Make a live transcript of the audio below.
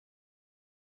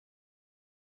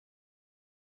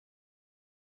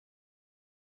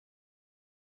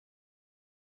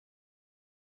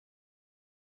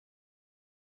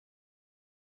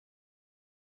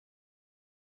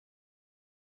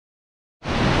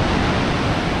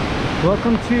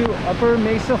Welcome to Upper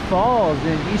Mesa Falls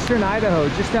in eastern Idaho,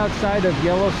 just outside of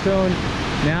Yellowstone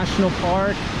National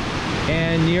Park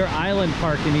and near Island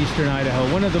Park in eastern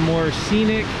Idaho. One of the more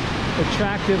scenic,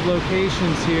 attractive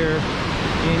locations here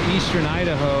in eastern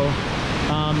Idaho.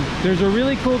 There's a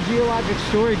really cool geologic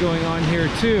story going on here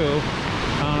too,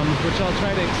 which I'll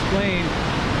try to explain.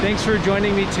 Thanks for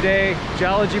joining me today.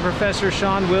 Geology professor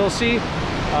Shawn Willsey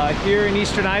here in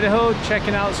eastern Idaho,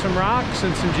 checking out some rocks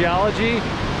and some geology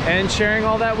and sharing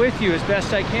all that with you as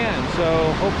best I can.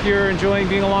 So hope you're enjoying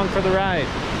being along for the ride.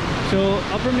 So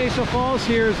Upper Mesa Falls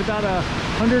here is about a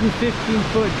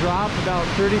 115-foot drop, about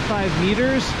 35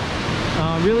 meters.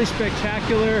 Really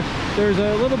spectacular. There's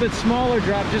a little bit smaller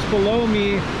drop just below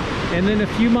me, and then a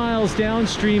few miles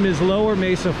downstream is Lower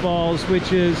Mesa Falls,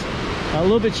 which is a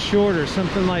little bit shorter,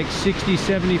 something like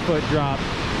 60-70 foot drop.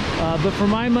 But for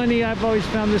my money, I've always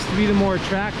found this to be the more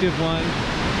attractive one.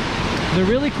 The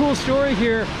really cool story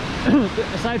here,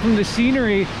 aside from the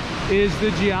scenery, is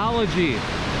the geology.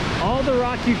 All the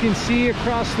rock you can see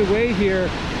across the way here,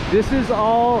 this is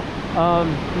all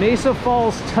Mesa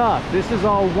Falls tuff. This is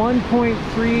all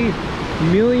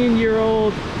 1.3 million year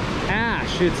old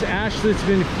ash. It's ash that's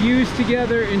been fused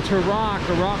together into rock,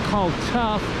 a rock called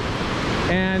tuff.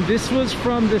 And this was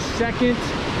from the second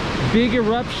big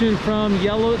eruption from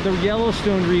the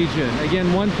Yellowstone region. Again,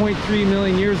 1.3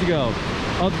 million years ago.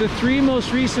 Of the three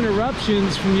most recent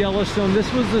eruptions from Yellowstone,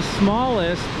 this was the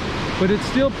smallest, but it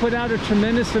still put out a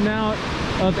tremendous amount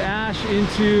of ash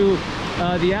into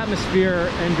the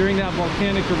atmosphere and during that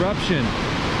volcanic eruption.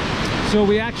 So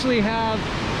we actually have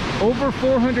over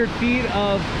 400 feet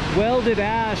of welded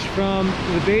ash from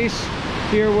the base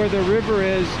here where the river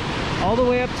is all the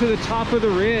way up to the top of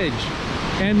the ridge.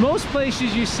 And most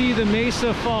places you see the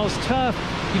Mesa Falls tuff,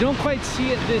 you don't quite see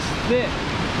it this thick.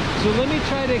 So let me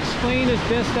try to explain as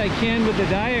best I can with the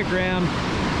diagram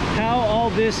how all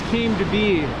this came to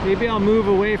be. Maybe I'll move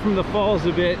away from the falls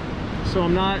a bit so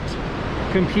I'm not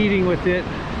competing with it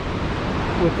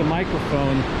with the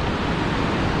microphone.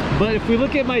 But if we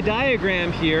look at my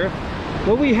diagram here,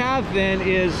 what we have then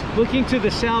is, looking to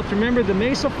the south, remember the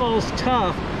Mesa Falls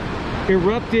tuff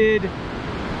erupted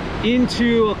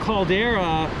into a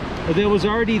caldera that was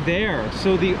already there.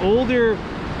 So the older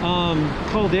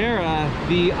caldera,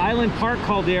 the Island Park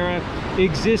caldera,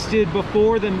 existed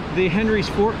before the Henry's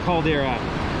Fort caldera.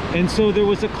 And so there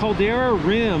was a caldera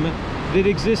rim that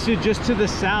existed just to the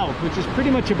south, which is pretty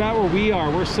much about where we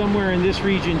are. We're somewhere in this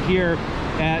region here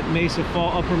at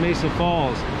Upper Mesa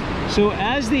Falls. So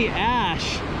as the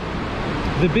ash,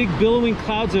 the big billowing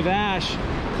clouds of ash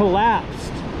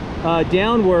collapsed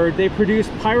downward, they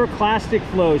produced pyroclastic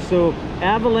flows, so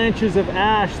avalanches of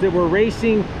ash that were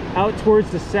racing out towards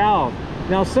the south.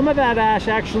 Now some of that ash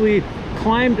actually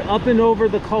climbed up and over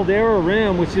the caldera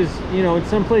rim, which is, you know, in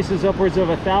some places upwards of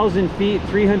 1,000 feet,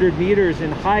 300 meters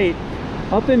in height,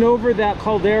 up and over that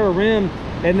caldera rim,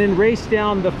 and then raced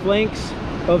down the flanks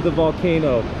of the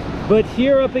volcano. But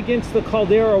here up against the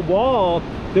caldera wall,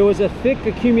 there was a thick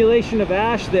accumulation of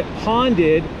ash that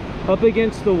ponded up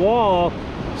against the wall.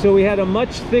 So we had a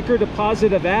much thicker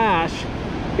deposit of ash.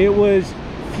 It was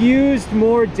fused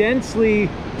more densely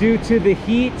due to the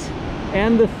heat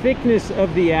and the thickness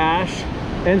of the ash.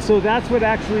 And so that's what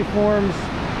actually forms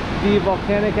the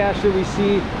volcanic ash that we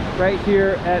see right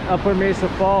here at Upper Mesa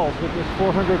Falls with this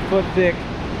 400-foot thick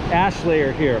ash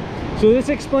layer here. So this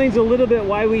explains a little bit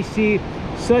why we see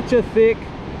such a thick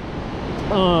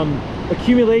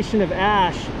accumulation of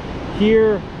ash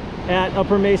here at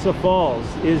Upper Mesa Falls,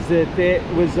 is that it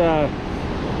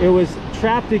was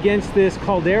trapped against this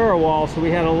caldera wall. So we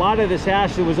had a lot of this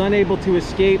ash that was unable to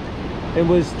escape and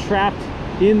was trapped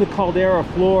in the caldera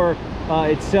floor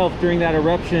itself during that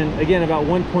eruption, again about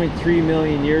 1.3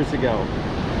 million years ago.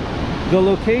 The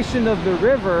location of the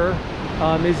river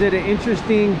is at an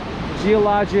interesting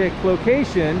geologic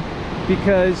location,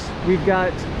 because we've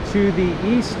got to the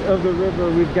east of the river,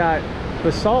 we've got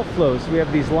basalt flows. We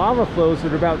have these lava flows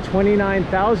that are about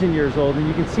 29,000 years old, and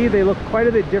you can see they look quite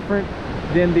a bit different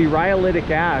than the rhyolitic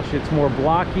ash. It's more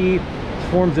blocky,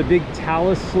 it forms a big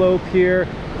talus slope here,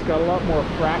 it's got a lot more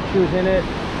fractures in it,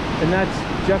 and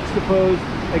that's juxtaposed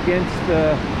against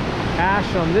the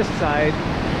ash on this side,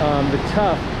 the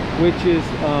tuff, which is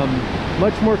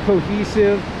much more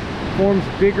cohesive, forms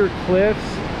bigger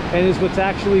cliffs, and is what's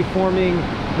actually forming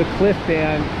the cliff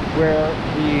band where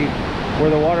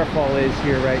the waterfall is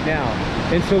here right now.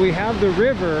 And so we have the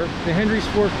river, the Henry's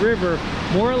Fork River,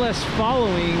 more or less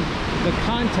following the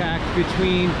contact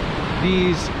between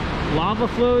these lava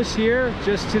flows here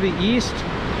just to the east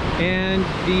and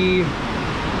the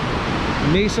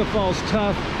Mesa Falls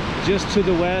tuff just to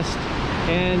the west,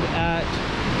 and at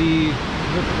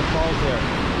the falls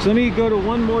there. So let me go to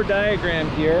one more diagram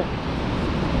here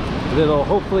that'll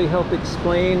hopefully help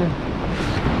explain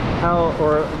how,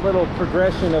 or a little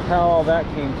progression of how all that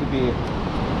came to be.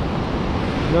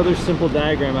 Another simple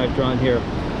diagram I've drawn here.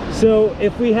 So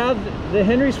if we have the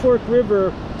Henry's Fork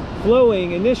River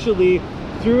flowing initially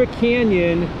through a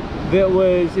canyon that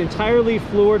was entirely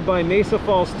floored by Mesa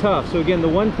Falls tuff. So again, the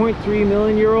 1.3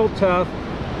 million year old tuff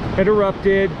had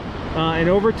erupted, and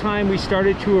over time we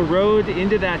started to erode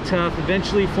into that tuff,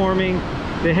 eventually forming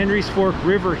the Henry's Fork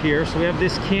River here. So we have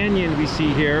this canyon we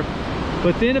see here.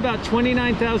 But then about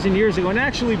 29,000 years ago, and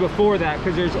actually before that,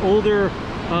 because there's older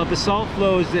basalt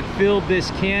flows that filled this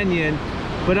canyon,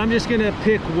 but I'm just gonna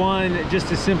pick one just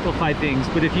to simplify things.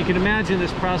 But if you can imagine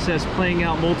this process playing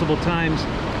out multiple times,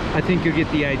 I think you'll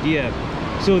get the idea.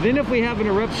 So then if we have an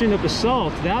eruption of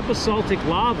basalt, that basaltic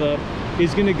lava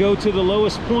is gonna go to the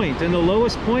lowest point. And the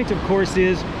lowest point, of course,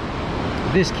 is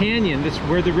this canyon. That's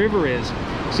where the river is.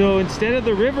 So instead of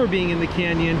the river being in the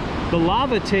canyon, the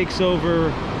lava takes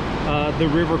over the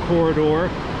river corridor.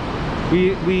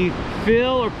 We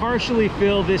fill or partially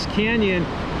fill this canyon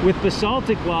with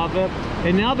basaltic lava,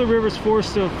 and now the river's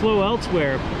forced to flow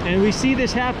elsewhere. And we see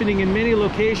this happening in many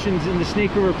locations in the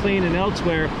Snake River Plain and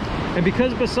elsewhere. And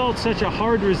because basalt's such a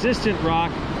hard resistant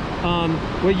rock,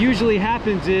 what usually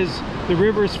happens is the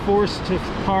river is forced to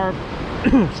carve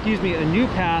excuse me, a new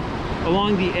path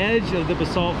along the edge of the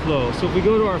basalt flow. So if we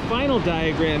go to our final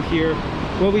diagram here,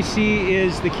 what we see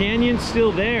is the canyon's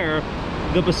still there.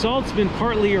 The basalt's been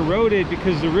partly eroded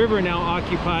because the river now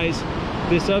occupies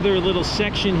this other little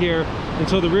section here, and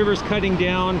so the river's cutting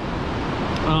down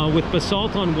with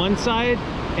basalt on one side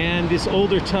and this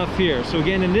older tuff here. So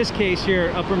again, in this case here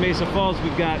at Upper Mesa Falls,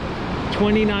 we've got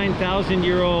 29,000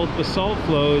 year old basalt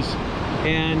flows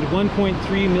and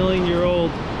 1.3 million year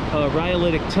old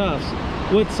rhyolitic tuffs.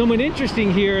 What's somewhat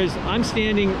interesting here is I'm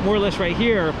standing more or less right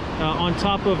here on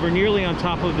top of, or nearly on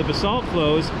top of, the basalt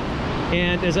flows,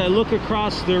 and as I look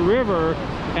across the river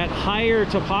at higher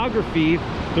topography,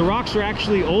 the rocks are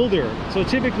actually older. So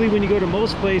typically when you go to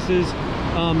most places,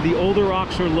 the older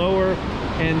rocks are lower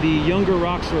and the younger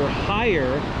rocks are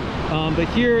higher. But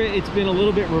here it's been a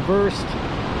little bit reversed,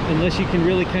 unless you can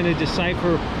really kind of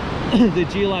decipher the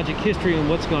geologic history and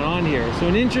what's going on here. So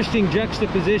an interesting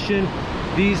juxtaposition,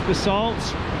 these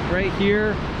basalts right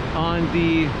here on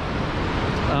the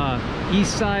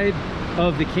east side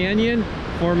of the canyon,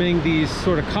 forming these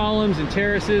sort of columns and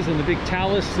terraces, and the big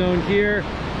talus zone here.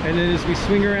 And then as we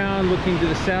swing around looking to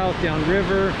the south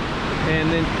downriver, and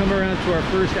then come around to our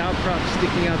first outcrop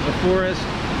sticking out of the forest,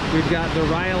 we've got the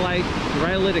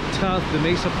rhyolitic tuff, the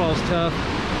Mesa Falls tuff,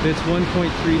 that's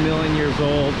 1.3 million years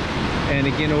old, and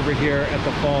again over here at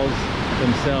the falls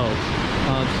themselves.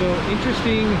 So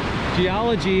interesting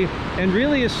geology, and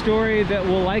really a story that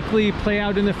will likely play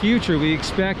out in the future. We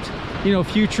expect, you know,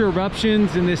 future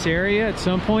eruptions in this area at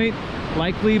some point,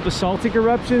 likely basaltic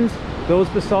eruptions. Those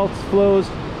basalt flows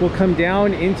will come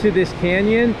down into this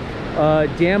canyon,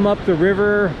 dam up the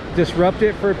river, disrupt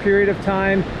it for a period of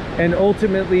time, and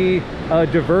ultimately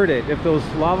divert it. If those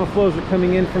lava flows are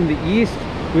coming in from the east,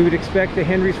 we would expect the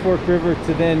Henry's Fork River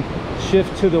to then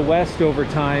shift to the west over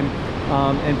time,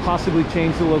 and possibly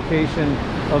change the location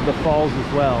of the falls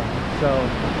as well. So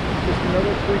just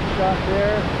another quick shot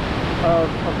there of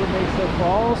Upper Mesa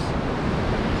Falls.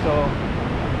 So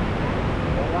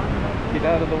get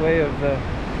out of the way of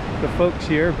the folks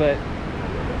here, but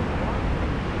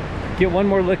get one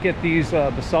more look at these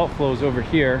basalt flows over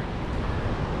here.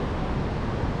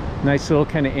 Nice little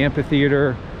kind of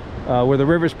amphitheater where the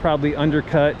river's probably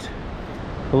undercut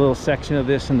a little section of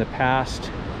this in the past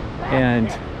and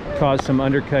caused some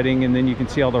undercutting, and then you can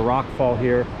see all the rock fall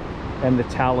here and the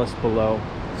talus below.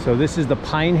 So this is the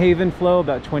Pine Haven flow,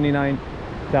 about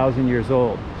 29,000 years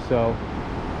old. So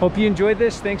hope you enjoyed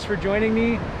this. Thanks for joining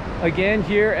me again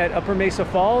here at Upper Mesa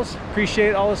Falls.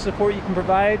 Appreciate all the support you can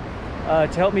provide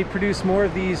to help me produce more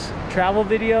of these travel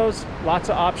videos. Lots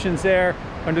of options there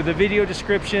under the video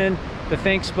description, the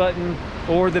thanks button,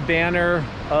 or the banner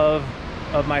of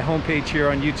my homepage here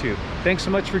on YouTube. Thanks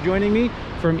so much for joining me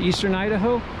from Eastern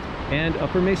Idaho and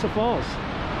Upper Mesa Falls.